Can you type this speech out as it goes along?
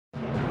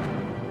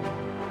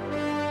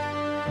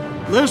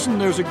Listen,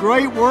 there's a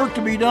great work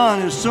to be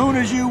done. As soon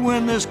as you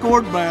win this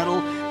court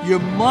battle, you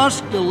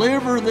must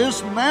deliver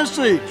this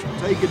message.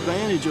 Take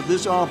advantage of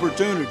this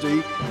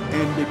opportunity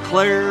and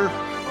declare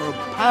a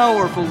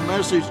powerful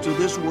message to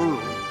this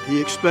world. He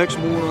expects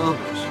more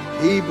of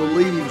us. He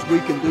believes we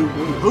can do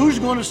more. Who's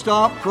going to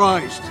stop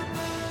Christ?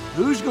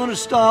 Who's going to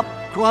stop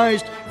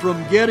Christ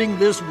from getting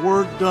this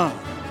work done?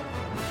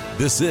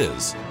 This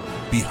is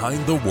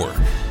Behind the Work.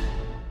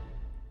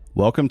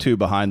 Welcome to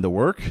Behind the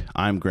Work.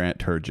 I'm Grant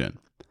Turgeon.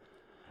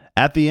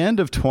 At the end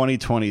of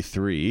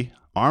 2023,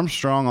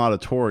 Armstrong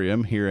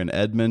Auditorium here in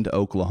Edmond,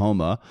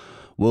 Oklahoma,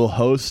 will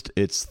host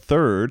its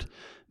third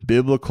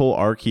Biblical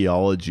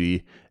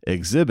Archaeology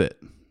exhibit.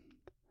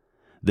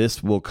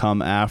 This will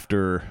come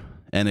after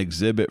an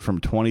exhibit from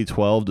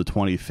 2012 to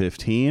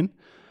 2015,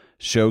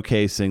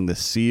 showcasing the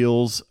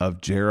seals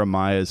of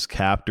Jeremiah's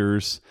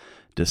captors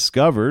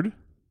discovered.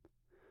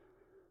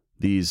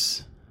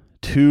 These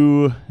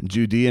two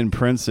Judean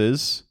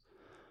princes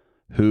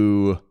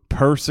who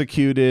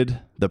persecuted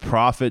the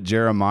prophet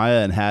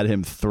Jeremiah and had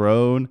him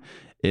thrown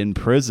in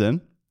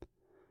prison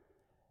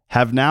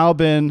have now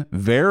been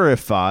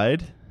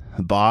verified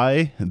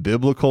by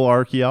biblical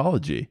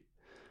archaeology.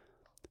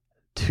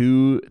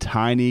 Two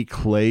tiny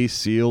clay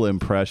seal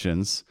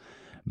impressions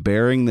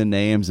bearing the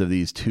names of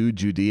these two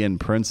Judean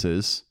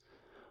princes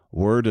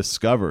were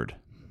discovered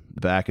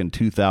back in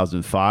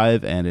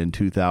 2005 and in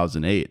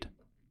 2008.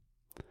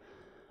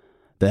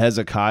 The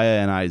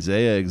Hezekiah and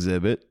Isaiah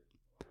exhibit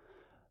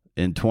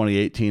in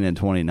 2018 and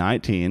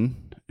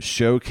 2019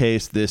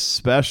 showcased this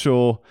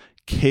special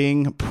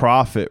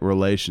king-prophet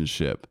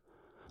relationship.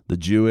 The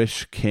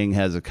Jewish King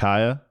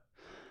Hezekiah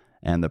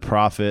and the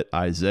prophet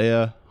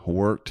Isaiah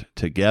worked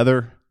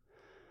together,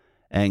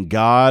 and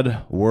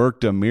God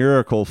worked a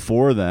miracle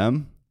for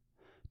them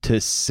to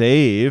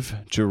save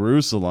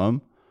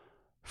Jerusalem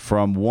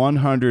from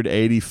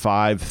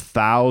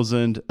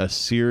 185,000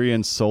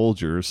 Assyrian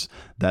soldiers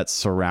that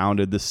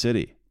surrounded the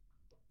city.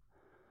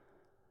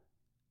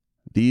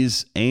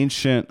 These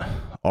ancient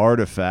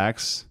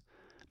artifacts,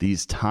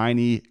 these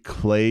tiny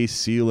clay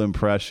seal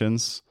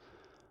impressions,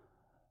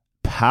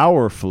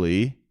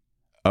 powerfully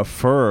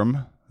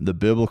affirm the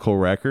biblical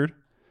record,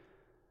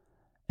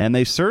 and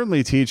they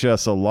certainly teach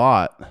us a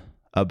lot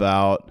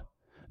about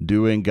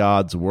doing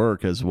God's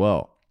work as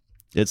well.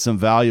 It's some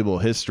valuable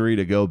history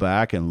to go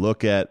back and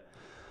look at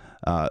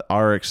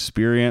our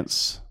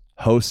experience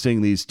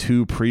hosting these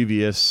two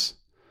previous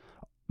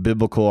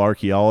biblical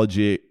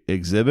archaeology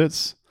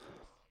exhibits.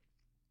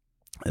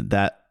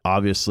 That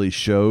obviously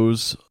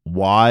shows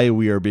why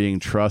we are being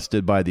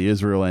trusted by the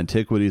Israel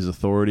Antiquities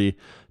Authority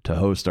to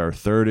host our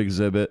third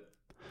exhibit.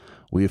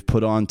 We have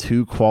put on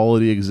two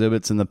quality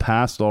exhibits in the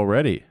past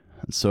already.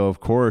 And so,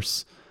 of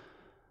course,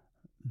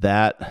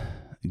 that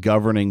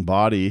governing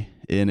body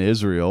in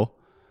Israel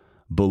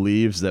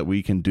believes that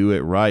we can do it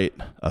right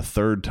a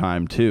third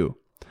time too.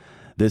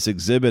 This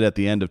exhibit at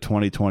the end of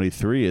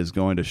 2023 is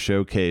going to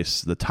showcase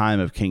the time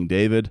of King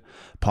David,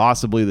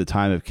 possibly the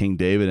time of King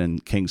David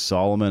and King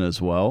Solomon as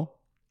well.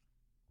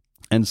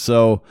 And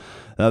so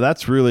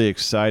that's really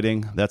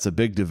exciting. That's a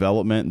big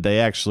development. They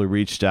actually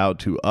reached out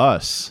to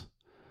us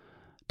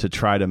to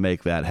try to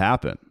make that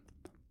happen.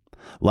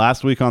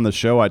 Last week on the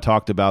show, I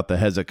talked about the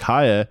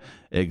Hezekiah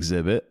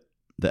exhibit,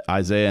 the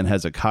Isaiah and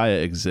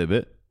Hezekiah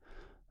exhibit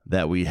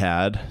that we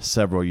had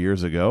several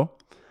years ago.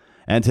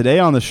 And today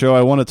on the show,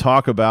 I want to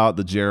talk about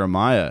the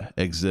Jeremiah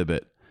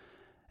exhibit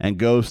and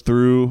go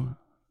through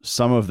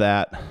some of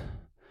that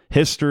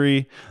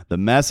history, the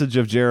message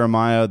of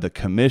Jeremiah, the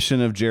commission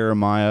of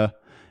Jeremiah,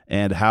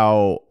 and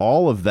how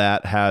all of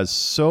that has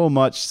so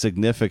much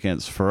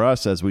significance for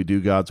us as we do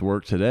God's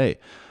work today.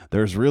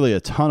 There's really a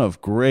ton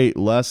of great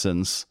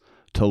lessons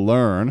to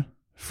learn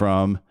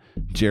from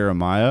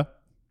Jeremiah,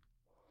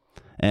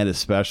 and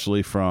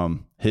especially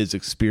from his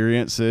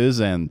experiences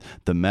and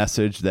the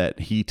message that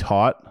he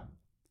taught.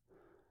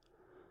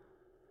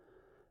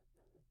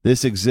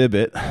 This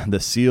exhibit, the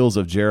seals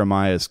of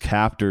Jeremiah's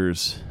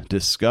captors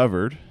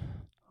discovered,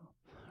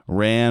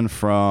 ran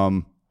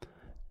from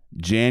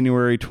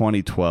January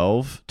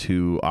 2012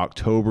 to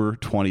October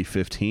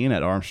 2015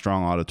 at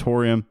Armstrong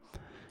Auditorium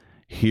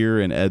here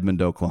in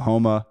Edmond,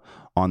 Oklahoma,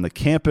 on the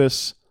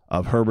campus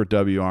of Herbert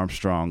W.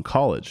 Armstrong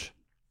College.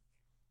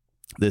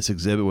 This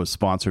exhibit was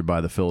sponsored by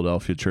the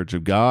Philadelphia Church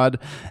of God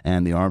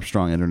and the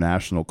Armstrong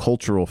International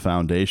Cultural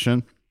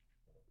Foundation.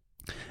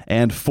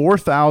 And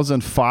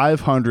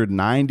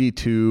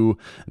 4,592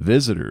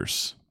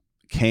 visitors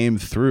came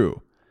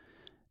through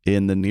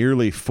in the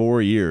nearly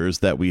 4 years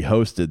that we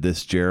hosted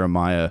this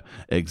Jeremiah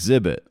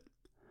exhibit.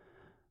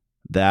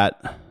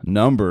 That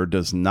number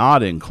does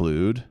not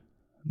include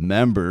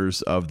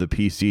members of the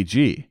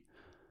PCG.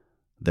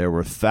 There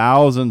were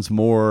thousands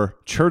more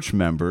church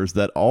members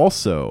that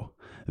also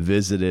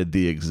visited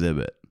the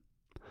exhibit.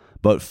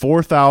 But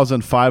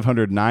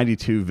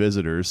 4,592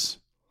 visitors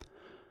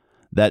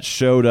that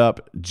showed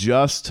up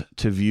just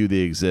to view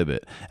the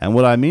exhibit. And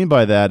what I mean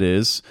by that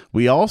is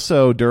we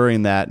also,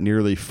 during that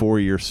nearly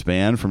 4-year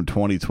span from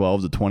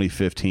 2012 to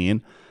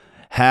 2015,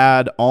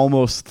 had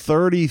almost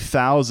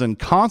 30,000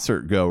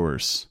 concert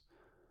goers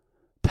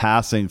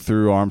passing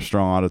through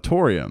Armstrong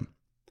Auditorium.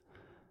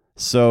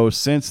 So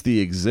since the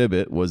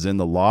exhibit was in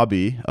the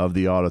lobby of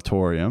the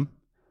auditorium,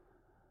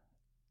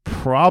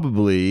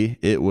 probably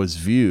it was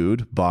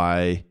viewed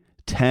by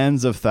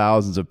tens of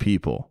thousands of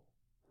people.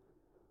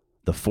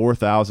 The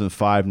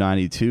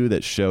 4,592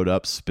 that showed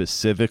up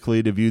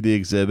specifically to view the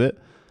exhibit,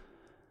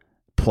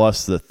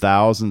 plus the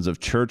thousands of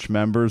church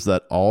members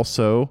that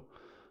also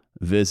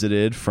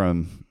visited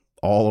from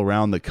all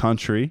around the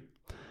country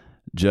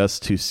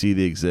just to see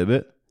the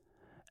exhibit.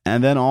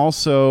 And then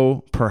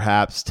also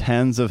perhaps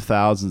tens of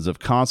thousands of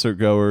concert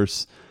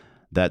goers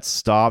that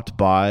stopped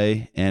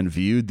by and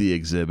viewed the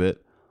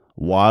exhibit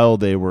while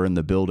they were in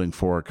the building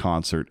for a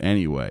concert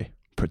anyway.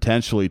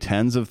 Potentially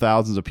tens of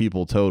thousands of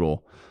people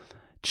total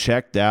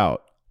checked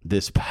out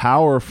this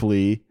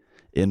powerfully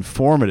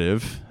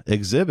informative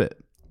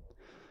exhibit.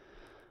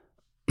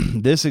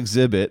 This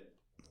exhibit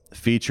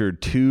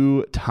featured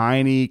 2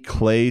 tiny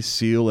clay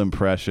seal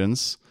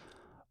impressions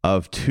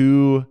of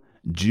 2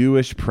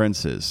 Jewish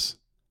princes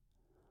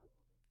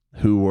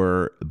who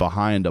were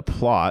behind a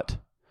plot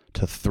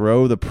to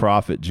throw the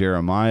prophet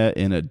Jeremiah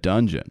in a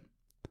dungeon,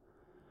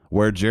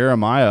 where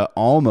Jeremiah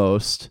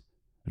almost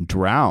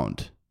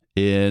drowned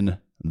in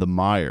the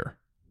mire.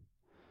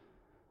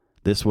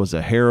 This was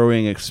a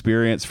harrowing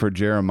experience for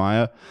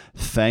Jeremiah.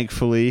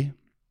 Thankfully,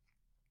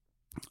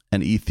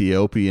 an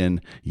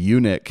Ethiopian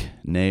eunuch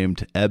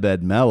named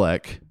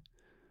Ebed-Melech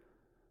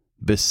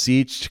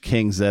beseeched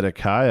King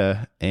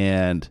Zedekiah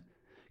and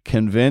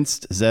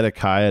convinced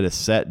Zedekiah to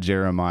set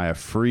Jeremiah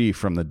free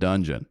from the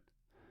dungeon.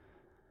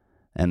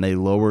 And they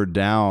lowered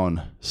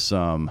down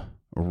some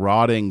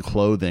rotting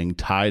clothing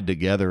tied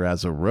together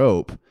as a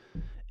rope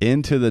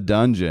into the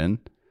dungeon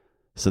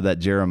so that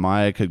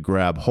Jeremiah could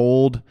grab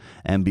hold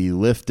and be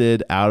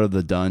lifted out of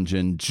the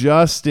dungeon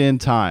just in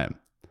time,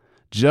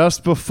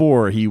 just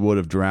before he would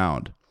have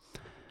drowned.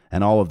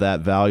 And all of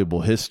that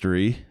valuable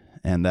history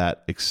and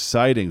that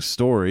exciting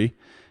story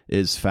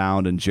is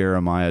found in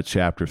Jeremiah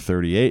chapter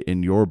 38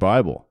 in your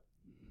Bible.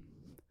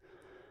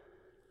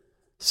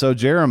 So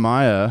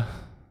Jeremiah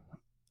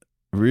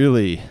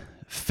really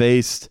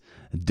faced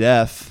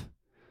death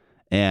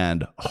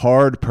and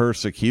hard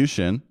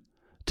persecution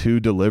to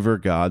deliver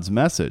God's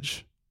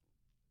message.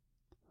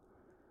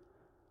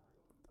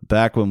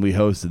 Back when we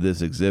hosted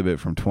this exhibit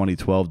from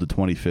 2012 to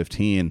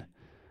 2015,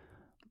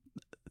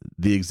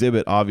 the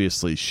exhibit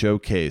obviously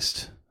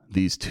showcased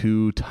these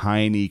 2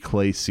 tiny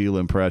clay seal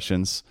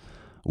impressions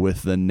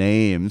with the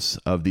names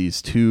of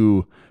these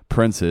 2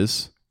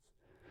 princes,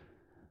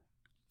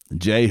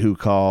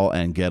 Jehukal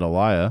and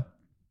Gedaliah,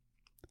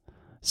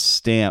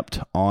 stamped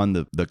on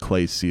the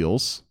clay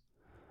seals.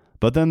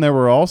 But then there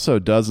were also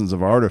dozens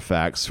of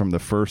artifacts from the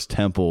First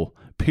Temple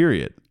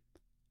period.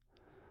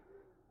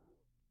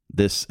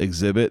 This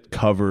exhibit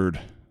covered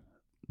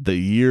the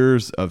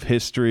years of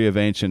history of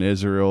ancient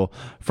Israel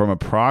from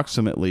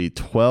approximately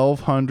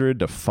 1200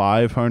 to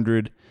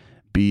 500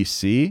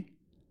 BC,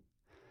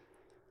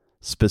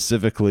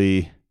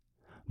 specifically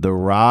the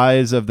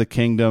rise of the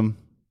kingdom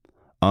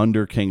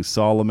under King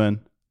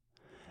Solomon,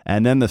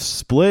 and then the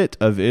split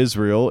of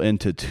Israel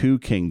into 2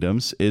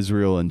 kingdoms,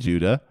 Israel and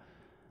Judah,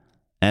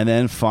 and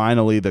then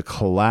finally the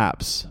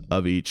collapse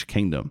of each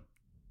kingdom.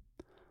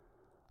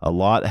 A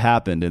lot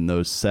happened in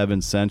those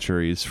 7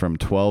 centuries from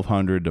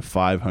 1200 to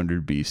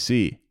 500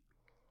 BC.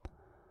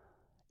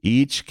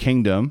 Each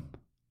kingdom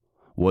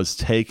was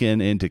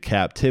taken into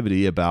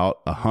captivity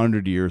about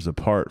 100 years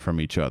apart from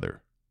each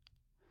other.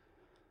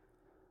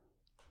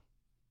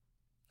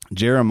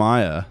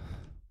 Jeremiah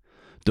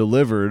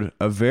delivered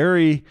a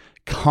very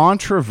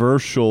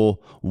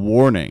controversial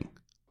warning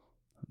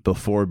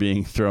before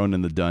being thrown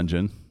in the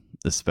dungeon,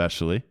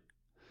 especially,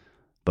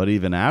 but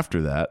even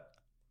after that.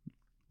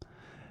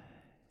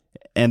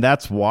 And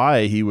that's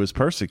why he was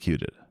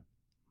persecuted.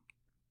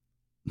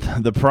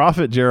 The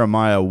prophet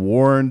Jeremiah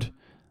warned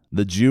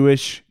the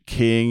Jewish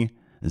king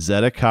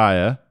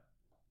Zedekiah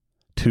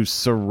to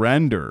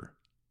surrender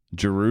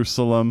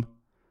Jerusalem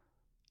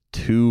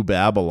to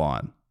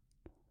Babylon.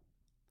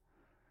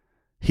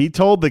 He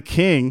told the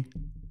king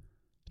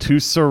to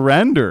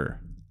surrender.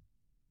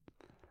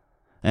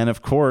 And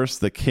of course,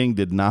 the king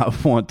did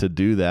not want to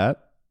do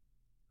that.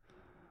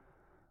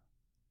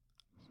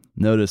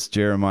 Notice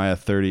Jeremiah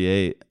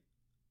 38,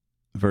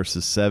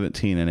 verses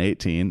 17 and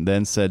 18.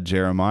 Then said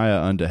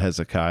Jeremiah unto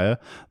Hezekiah,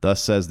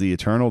 Thus says the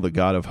Eternal, the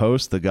God of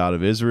hosts, the God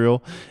of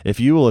Israel, If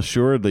you will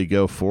assuredly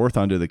go forth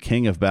unto the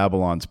king of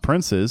Babylon's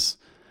princes,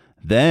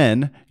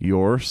 then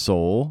your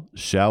soul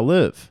shall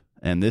live.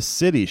 And this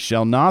city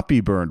shall not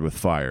be burned with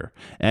fire,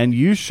 and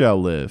you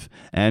shall live,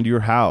 and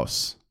your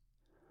house.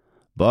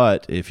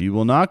 But if you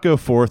will not go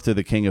forth to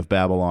the king of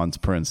Babylon's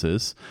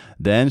princes,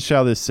 then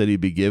shall this city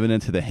be given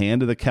into the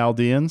hand of the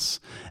Chaldeans,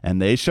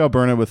 and they shall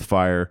burn it with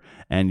fire,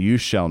 and you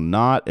shall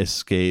not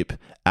escape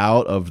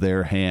out of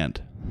their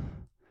hand.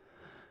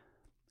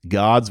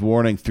 God's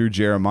warning through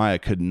Jeremiah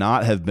could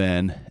not have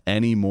been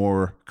any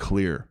more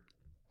clear.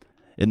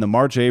 In the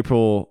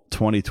March-April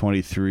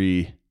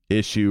 2023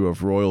 issue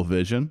of Royal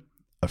Vision,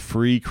 a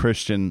free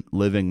Christian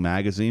living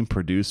magazine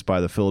produced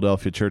by the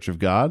Philadelphia Church of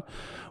God,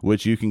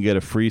 which you can get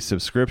a free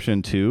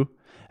subscription to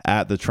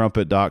at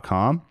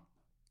thetrumpet.com.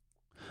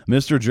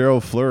 Mr.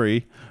 Gerald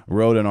Flurry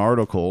wrote an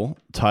article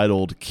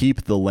titled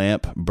 "Keep the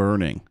Lamp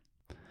Burning."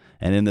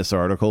 And in this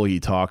article, he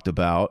talked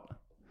about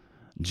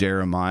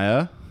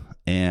Jeremiah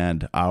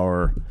and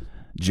our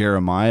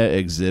Jeremiah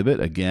exhibit,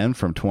 again,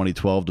 from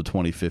 2012 to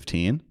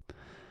 2015.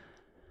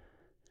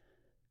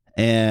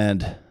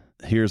 And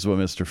here's what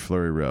Mr.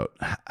 Flurry wrote.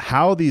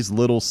 How these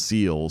little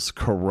seals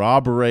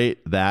corroborate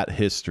that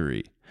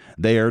history.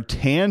 They are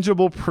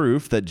tangible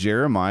proof that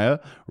Jeremiah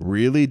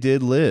really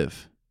did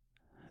live.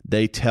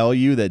 They tell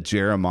you that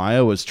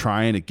Jeremiah was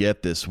trying to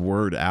get this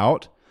word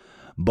out,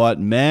 but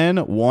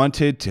men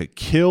wanted to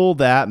kill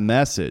that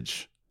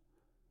message.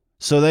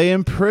 So they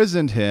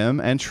imprisoned him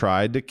and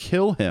tried to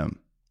kill him.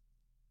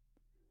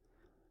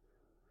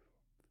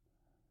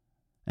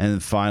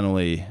 And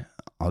finally,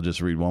 I'll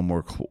just read one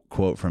more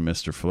quote from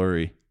Mr.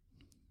 Flurry.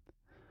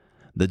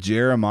 The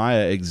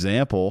Jeremiah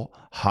example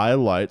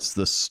highlights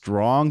the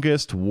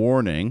strongest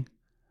warning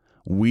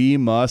we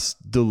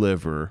must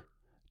deliver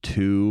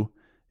to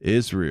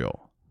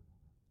Israel.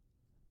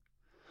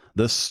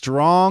 The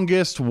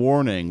strongest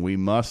warning we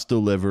must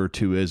deliver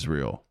to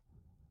Israel.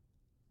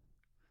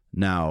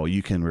 Now,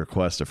 you can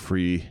request a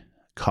free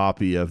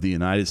copy of the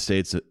United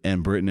States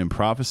and Britain in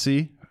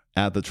Prophecy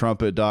at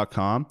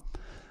thetrumpet.com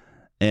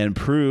and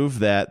prove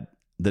that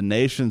the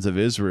nations of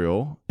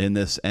Israel in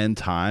this end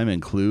time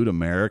include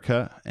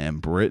America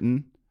and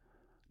Britain,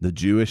 the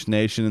Jewish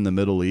nation in the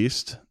Middle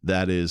East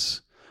that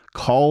is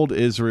called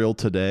Israel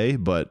today,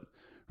 but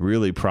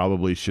really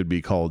probably should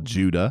be called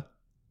Judah.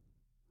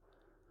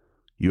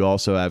 You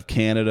also have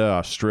Canada,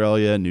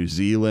 Australia, New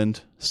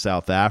Zealand,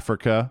 South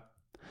Africa,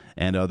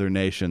 and other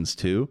nations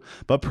too.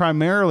 But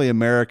primarily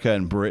America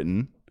and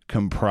Britain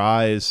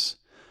comprise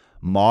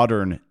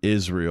modern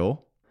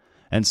Israel.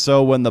 And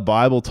so when the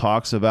Bible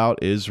talks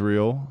about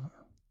Israel,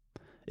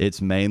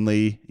 it's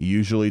mainly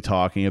usually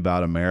talking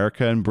about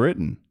America and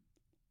Britain.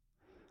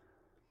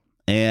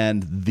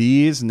 And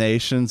these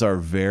nations are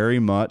very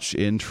much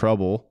in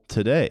trouble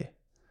today.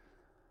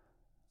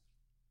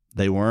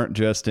 They weren't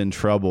just in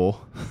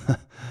trouble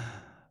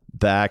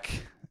back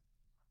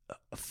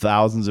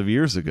thousands of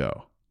years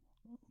ago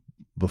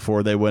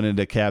before they went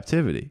into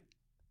captivity.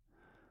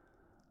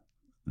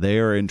 They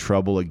are in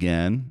trouble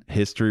again.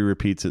 History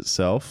repeats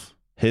itself.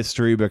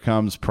 History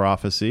becomes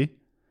prophecy.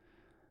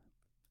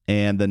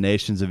 And the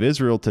nations of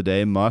Israel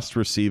today must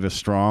receive a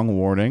strong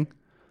warning,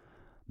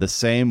 the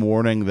same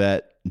warning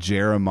that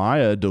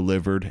Jeremiah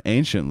delivered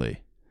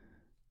anciently.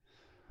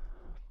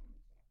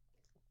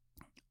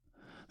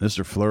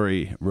 Mr.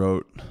 Flurry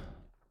wrote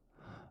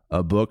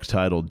a book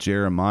titled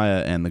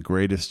Jeremiah and the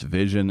Greatest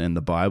Vision in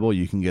the Bible.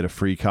 You can get a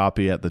free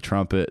copy at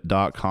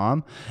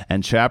thetrumpet.com.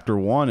 And chapter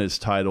 1 is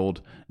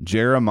titled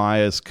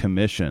Jeremiah's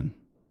Commission.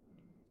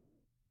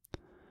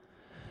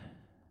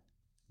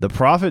 The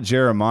prophet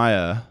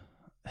Jeremiah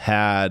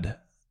had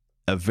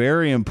a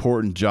very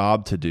important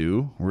job to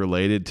do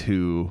related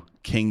to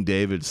King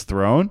David's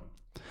throne,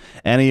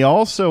 and he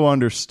also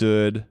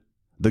understood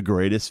the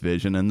greatest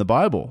vision in the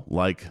Bible,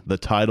 like the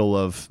title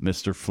of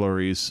Mr.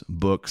 Flurry's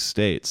book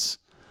states.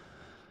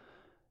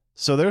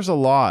 So there's a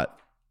lot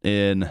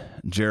in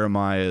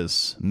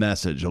Jeremiah's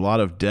message, a lot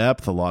of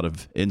depth, a lot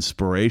of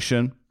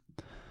inspiration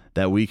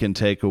that we can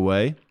take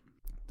away.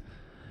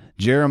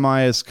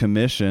 Jeremiah's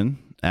commission,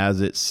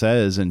 as it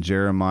says in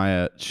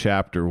Jeremiah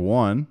chapter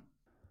 1,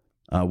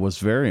 was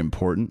very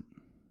important.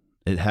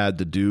 It had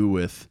to do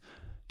with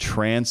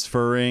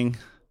transferring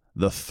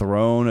the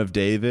throne of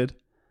David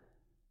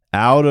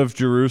out of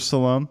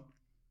Jerusalem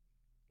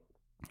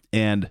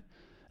and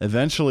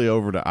eventually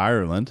over to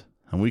Ireland,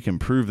 and we can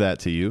prove that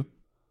to you.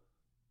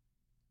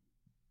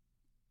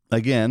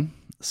 Again,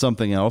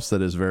 something else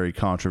that is very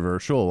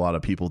controversial. A lot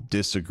of people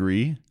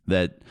disagree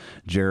that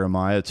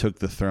Jeremiah took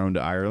the throne to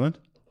Ireland.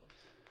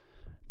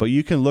 But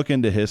you can look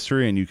into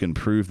history and you can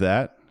prove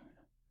that.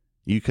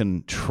 You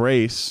can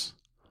trace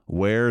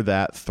where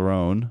that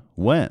throne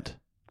went.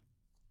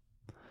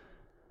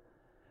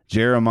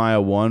 Jeremiah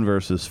 1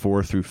 verses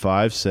 4 through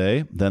 5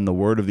 say, Then the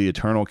word of the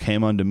Eternal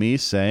came unto me,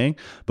 saying,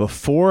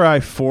 Before I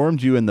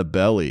formed you in the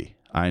belly,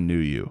 I knew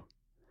you.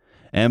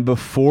 And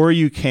before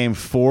you came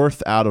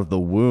forth out of the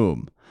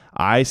womb,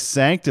 I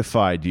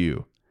sanctified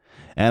you,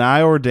 and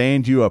I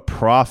ordained you a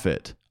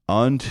prophet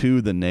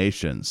unto the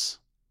nations.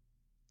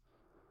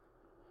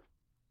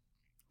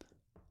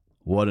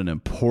 What an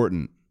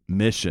important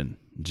mission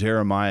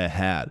Jeremiah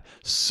had.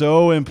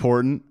 So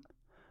important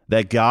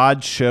that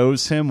God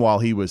chose him while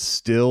he was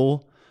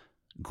still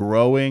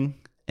growing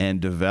and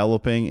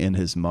developing in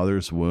his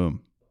mother's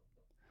womb.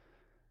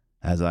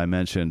 As I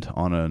mentioned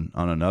on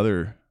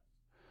another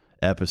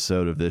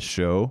episode of this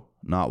show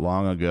not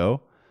long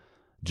ago,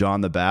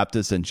 John the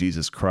Baptist and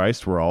Jesus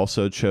Christ were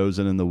also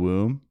chosen in the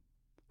womb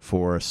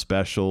for a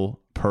special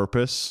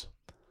purpose.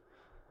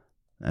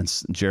 And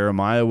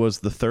Jeremiah was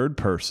the third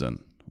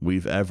person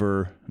we've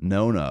ever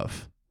known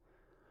of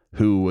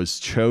who was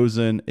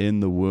chosen in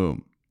the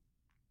womb.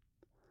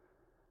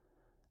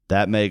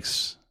 That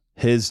makes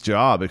his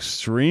job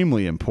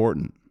extremely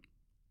important,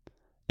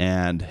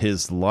 and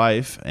his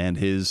life and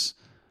his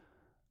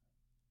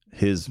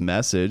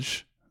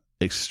message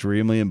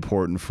extremely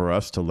important for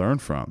us to learn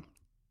from.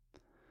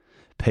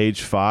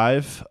 Page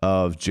 5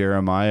 of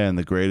Jeremiah and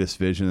the Greatest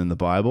Vision in the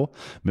Bible,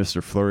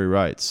 Mr. Fleury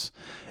writes,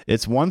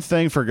 "It's one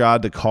thing for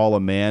God to call a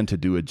man to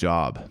do a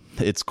job.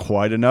 It's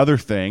quite another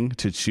thing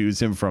to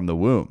choose him from the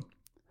womb.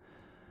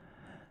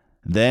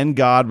 Then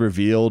God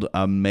revealed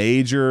a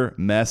major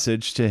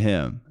message to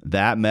him.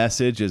 That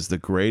message is the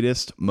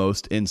greatest,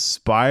 most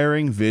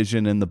inspiring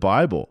vision in the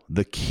Bible,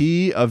 the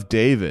key of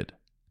David."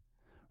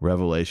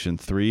 Revelation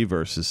 3,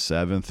 verses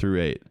 7 through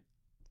 8.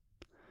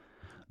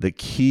 The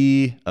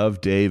key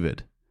of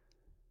David.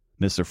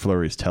 Mr.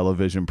 Fleury's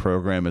television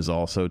program is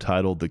also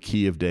titled The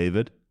Key of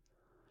David.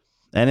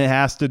 And it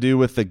has to do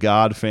with the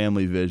God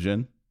family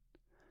vision.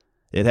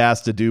 It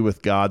has to do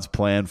with God's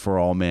plan for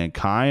all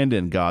mankind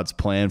and God's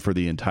plan for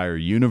the entire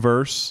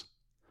universe.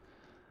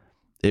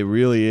 It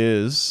really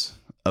is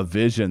a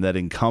vision that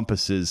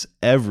encompasses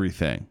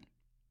everything.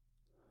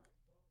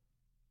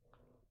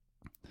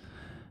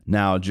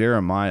 Now,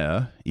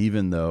 Jeremiah,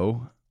 even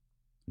though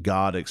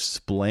God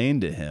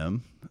explained to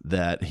him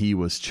that he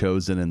was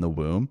chosen in the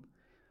womb,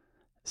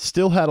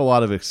 still had a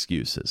lot of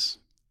excuses.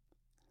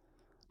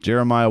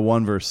 Jeremiah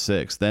 1 verse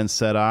 6, "Then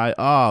said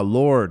I,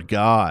 Lord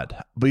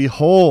God,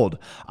 behold,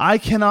 I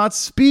cannot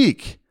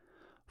speak,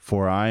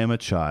 for I am a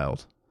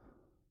child."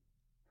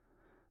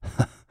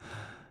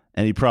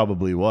 And he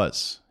probably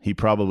was. He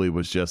probably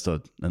was just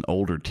an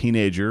older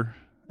teenager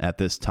at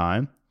this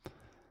time.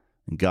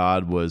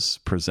 God was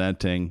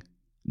presenting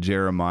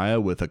Jeremiah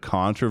with a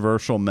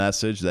controversial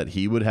message that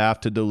he would have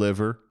to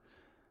deliver,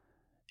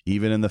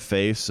 even in the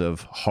face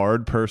of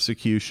hard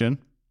persecution.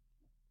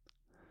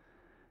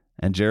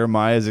 And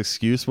Jeremiah's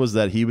excuse was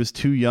that he was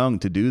too young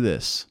to do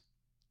this.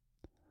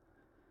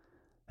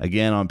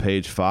 Again, on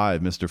page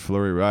 5, Mr.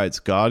 Fleury writes,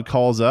 "God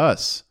calls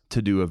us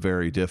to do a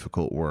very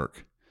difficult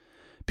work.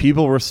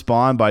 People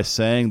respond by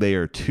saying they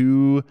are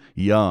too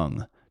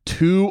young,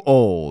 too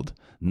old,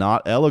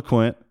 not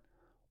eloquent,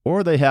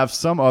 or they have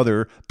some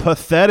other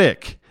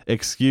pathetic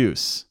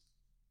excuse.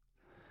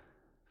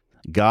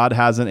 God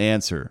has an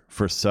answer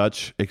for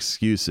such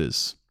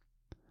excuses.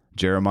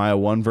 Jeremiah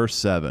 1 verse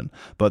 7,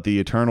 "But the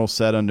Eternal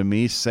said unto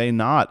me, Say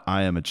not,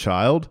 I am a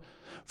child,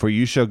 for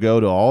you shall go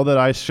to all that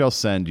I shall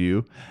send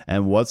you,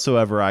 and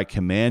whatsoever I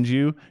command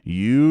you,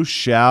 you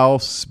shall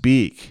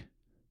speak."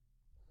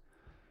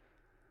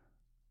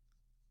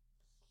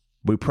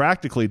 We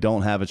practically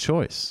don't have a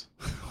choice.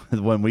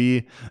 When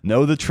we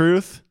know the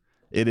truth,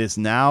 it is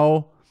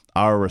now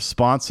our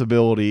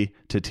responsibility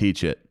to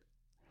teach it.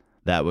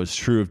 That was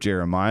true of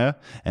Jeremiah,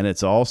 and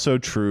it's also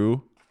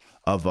true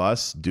of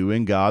us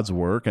doing God's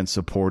work and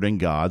supporting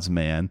God's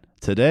man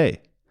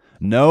today.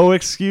 No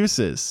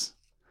excuses.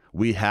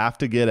 We have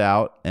to get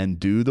out and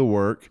do the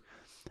work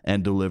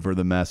and deliver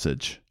the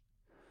message.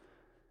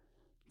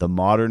 The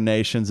modern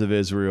nations of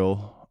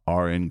Israel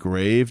are in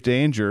grave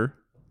danger,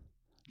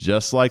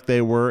 just like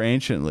they were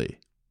anciently.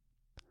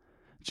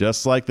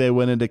 Just like they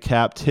went into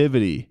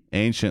captivity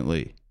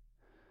anciently.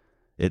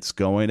 It's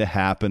going to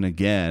happen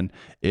again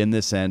in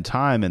this end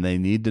time, and they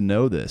need to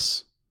know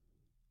this.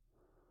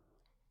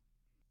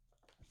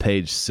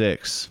 Page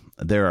 6.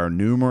 There are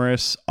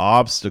numerous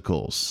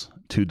obstacles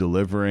to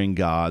delivering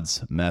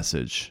God's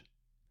message.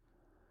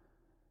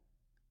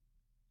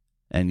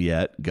 And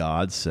yet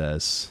God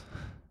says,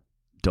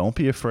 don't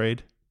be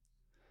afraid.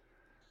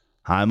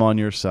 I'm on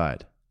your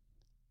side.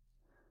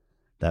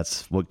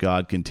 That's what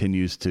God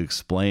continues to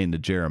explain to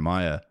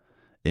Jeremiah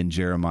in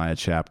Jeremiah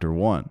chapter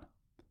 1.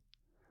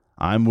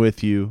 I'm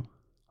with you.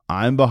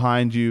 I'm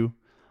behind you.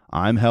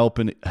 I'm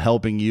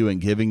helping you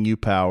and giving you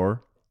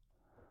power.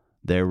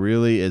 There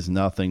really is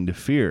nothing to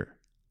fear.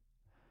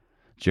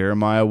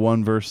 Jeremiah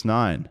 1 verse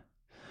 9.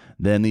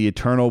 Then the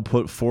Eternal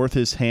put forth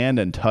his hand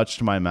and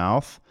touched my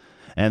mouth.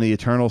 And the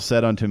Eternal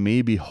said unto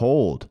me,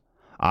 Behold,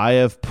 I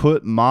have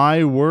put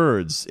my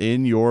words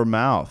in your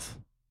mouth.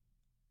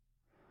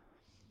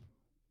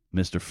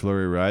 Mr.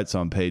 Fleury writes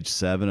on page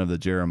 7 of the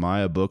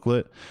Jeremiah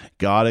booklet,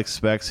 God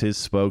expects his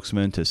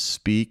spokesman to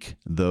speak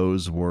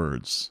those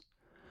words.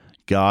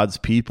 God's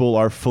people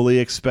are fully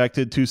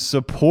expected to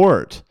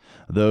support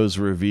those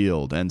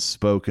revealed and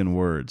spoken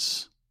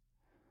words.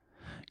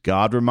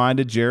 God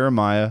reminded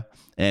Jeremiah,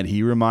 and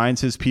he reminds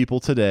his people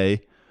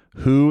today,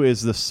 who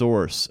is the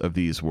source of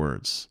these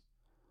words.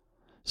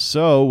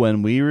 So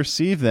when we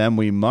receive them,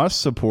 we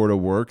must support a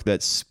work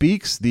that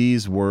speaks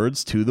these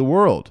words to the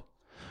world.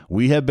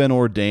 We have been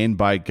ordained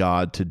by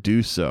God to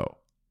do so.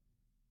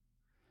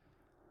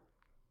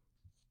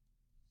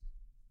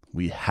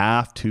 We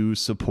have to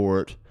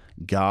support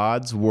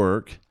God's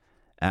work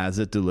as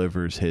it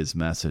delivers his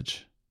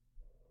message.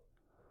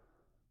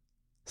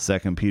 2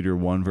 Peter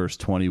 1 verse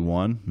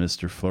 21,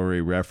 Mr.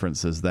 Fleury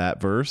references that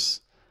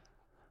verse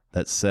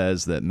that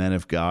says that men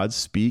of God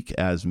speak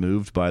as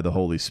moved by the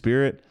Holy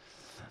Spirit.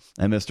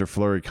 And Mr.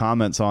 Fleury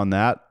comments on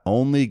that.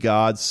 Only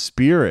God's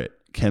Spirit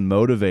can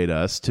motivate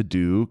us to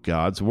do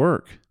God's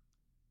work.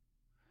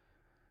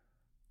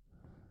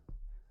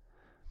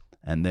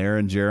 And there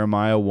in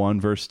Jeremiah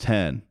 1 verse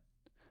 10,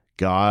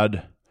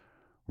 God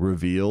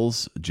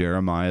reveals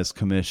Jeremiah's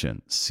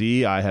commission.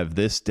 See, I have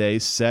this day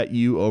set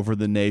you over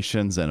the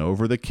nations and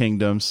over the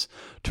kingdoms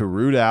to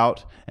root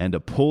out and to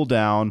pull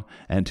down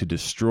and to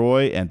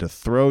destroy and to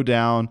throw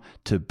down,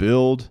 to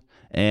build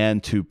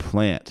and to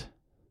plant.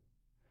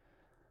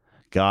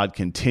 God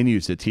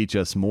continues to teach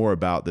us more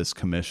about this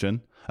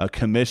commission, a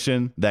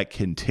commission that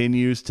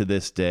continues to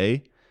this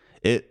day.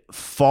 It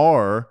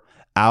far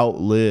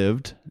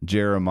outlived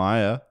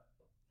Jeremiah.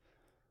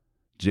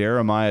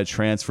 Jeremiah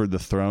transferred the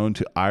throne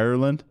to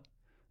Ireland,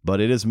 but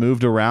it has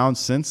moved around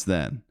since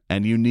then,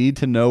 and you need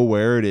to know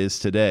where it is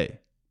today.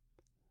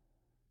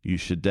 You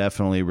should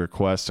definitely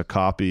request a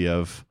copy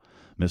of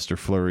Mr.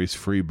 Fleury's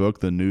free book,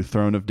 The New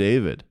Throne of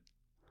David,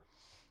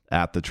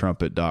 at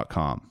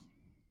thetrumpet.com.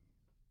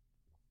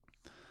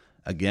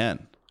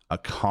 Again, a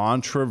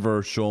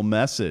controversial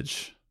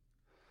message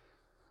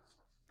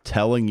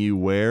telling you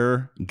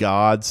where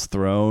God's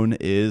throne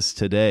is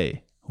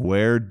today,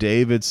 where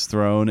David's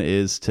throne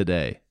is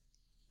today.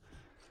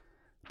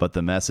 But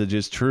the message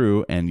is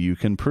true, and you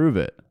can prove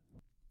it.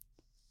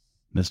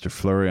 Mr.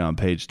 Fleury on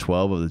page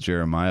 12 of the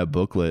Jeremiah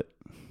booklet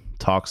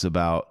talks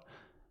about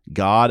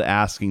God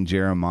asking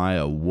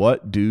Jeremiah,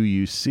 "What do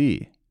you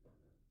see?"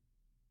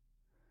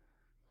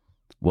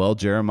 Well,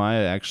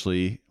 Jeremiah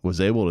actually was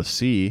able to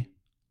see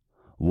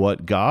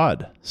what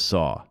God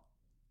saw.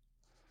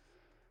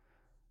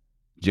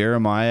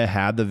 Jeremiah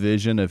had the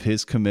vision of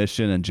his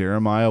commission in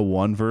Jeremiah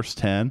 1 verse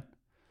 10,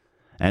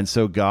 and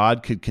so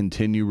God could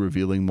continue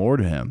revealing more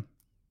to him.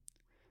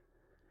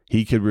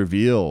 He could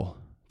reveal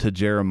to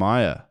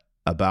Jeremiah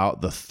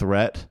about the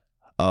threat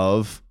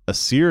of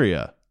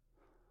Assyria.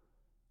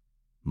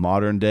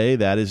 Modern day,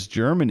 that is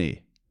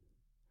Germany.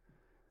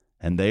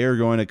 And they are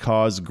going to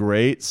cause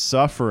great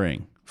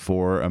suffering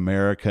for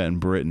America and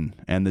Britain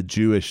and the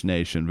Jewish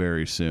nation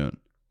very soon.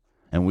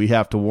 And we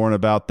have to warn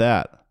about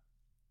that.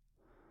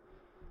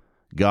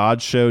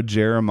 God showed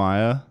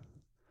Jeremiah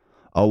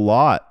a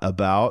lot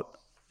about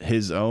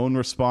his own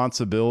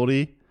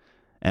responsibility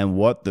and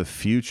what the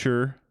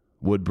future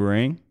would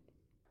bring.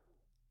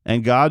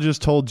 And God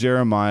just told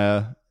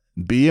Jeremiah,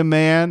 be a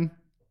man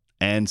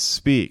and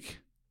speak.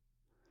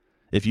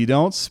 If you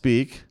don't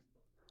speak,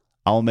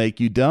 I'll make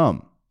you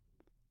dumb.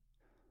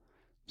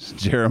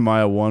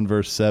 Jeremiah 1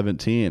 verse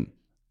 17.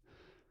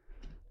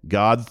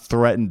 God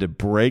threatened to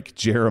break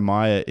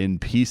Jeremiah in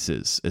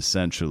pieces,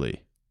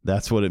 essentially.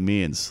 That's what it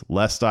means.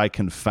 Lest I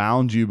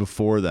confound you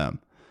before them.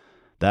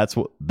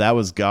 That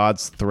was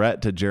God's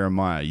threat to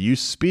Jeremiah. You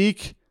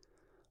speak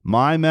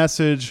my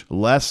message,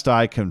 lest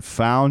I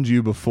confound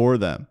you before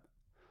them.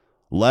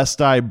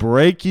 Lest I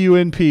break you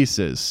in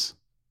pieces.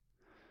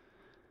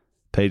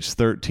 Page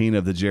 13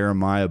 of the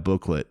Jeremiah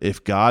booklet.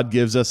 If God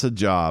gives us a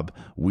job,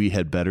 we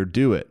had better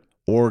do it,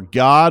 or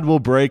God will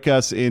break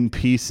us in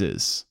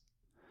pieces.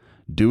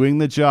 Doing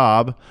the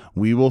job,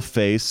 we will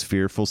face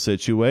fearful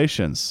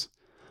situations.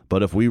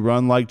 But if we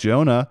run like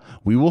Jonah,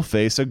 we will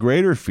face a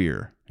greater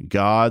fear,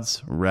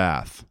 God's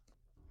wrath.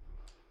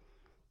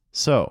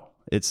 So,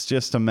 it's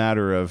just a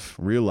matter of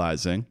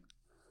realizing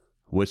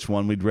which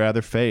one we'd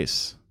rather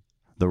face,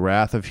 the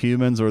wrath of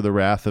humans or the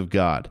wrath of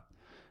God.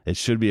 It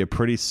should be a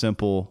pretty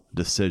simple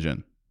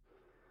decision.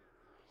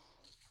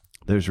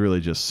 There's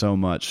really just so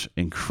much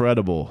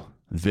incredible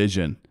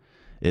vision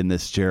in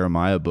this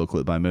Jeremiah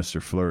booklet by Mr.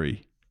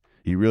 Fleury.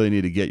 You really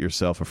need to get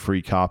yourself a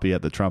free copy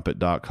at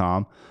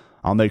thetrumpet.com.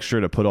 I'll make sure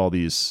to put all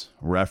these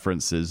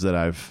references that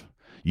I've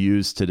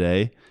used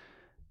today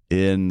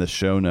in the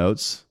show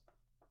notes.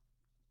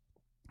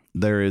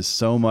 There is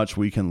so much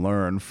we can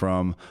learn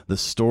from the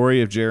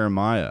story of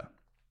Jeremiah,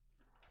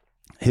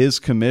 his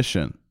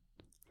commission,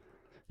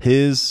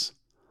 his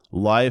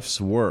life's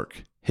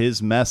work,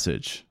 his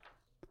message.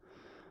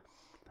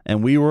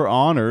 And we were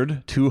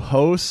honored to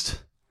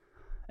host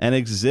an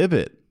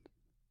exhibit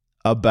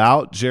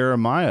about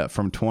Jeremiah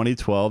from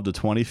 2012 to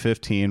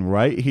 2015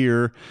 right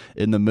here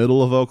in the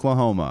middle of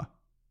Oklahoma,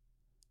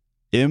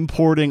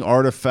 importing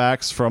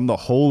artifacts from the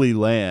Holy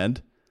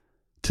Land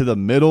to the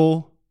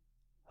middle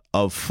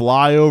of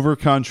flyover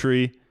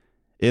country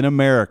in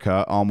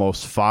America,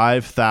 almost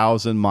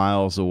 5,000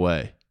 miles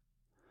away.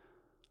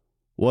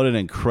 What an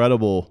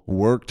incredible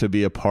work to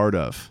be a part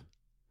of.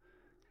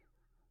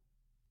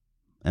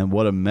 And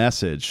what a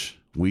message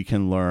we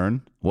can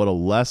learn, what a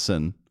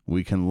lesson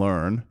we can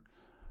learn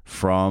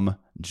from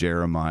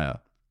Jeremiah.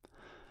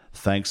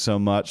 Thanks so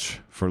much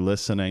for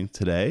listening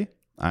today.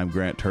 I'm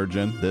Grant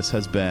Turgeon. This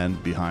has been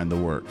Behind the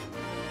Work.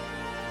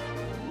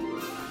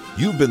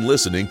 You've been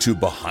listening to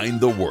Behind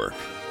the Work.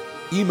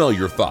 Email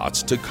your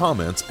thoughts to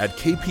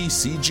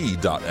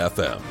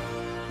comments@kpcg.fm.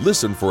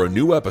 Listen for a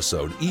new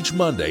episode each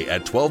Monday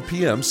at 12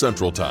 p.m.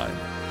 Central Time.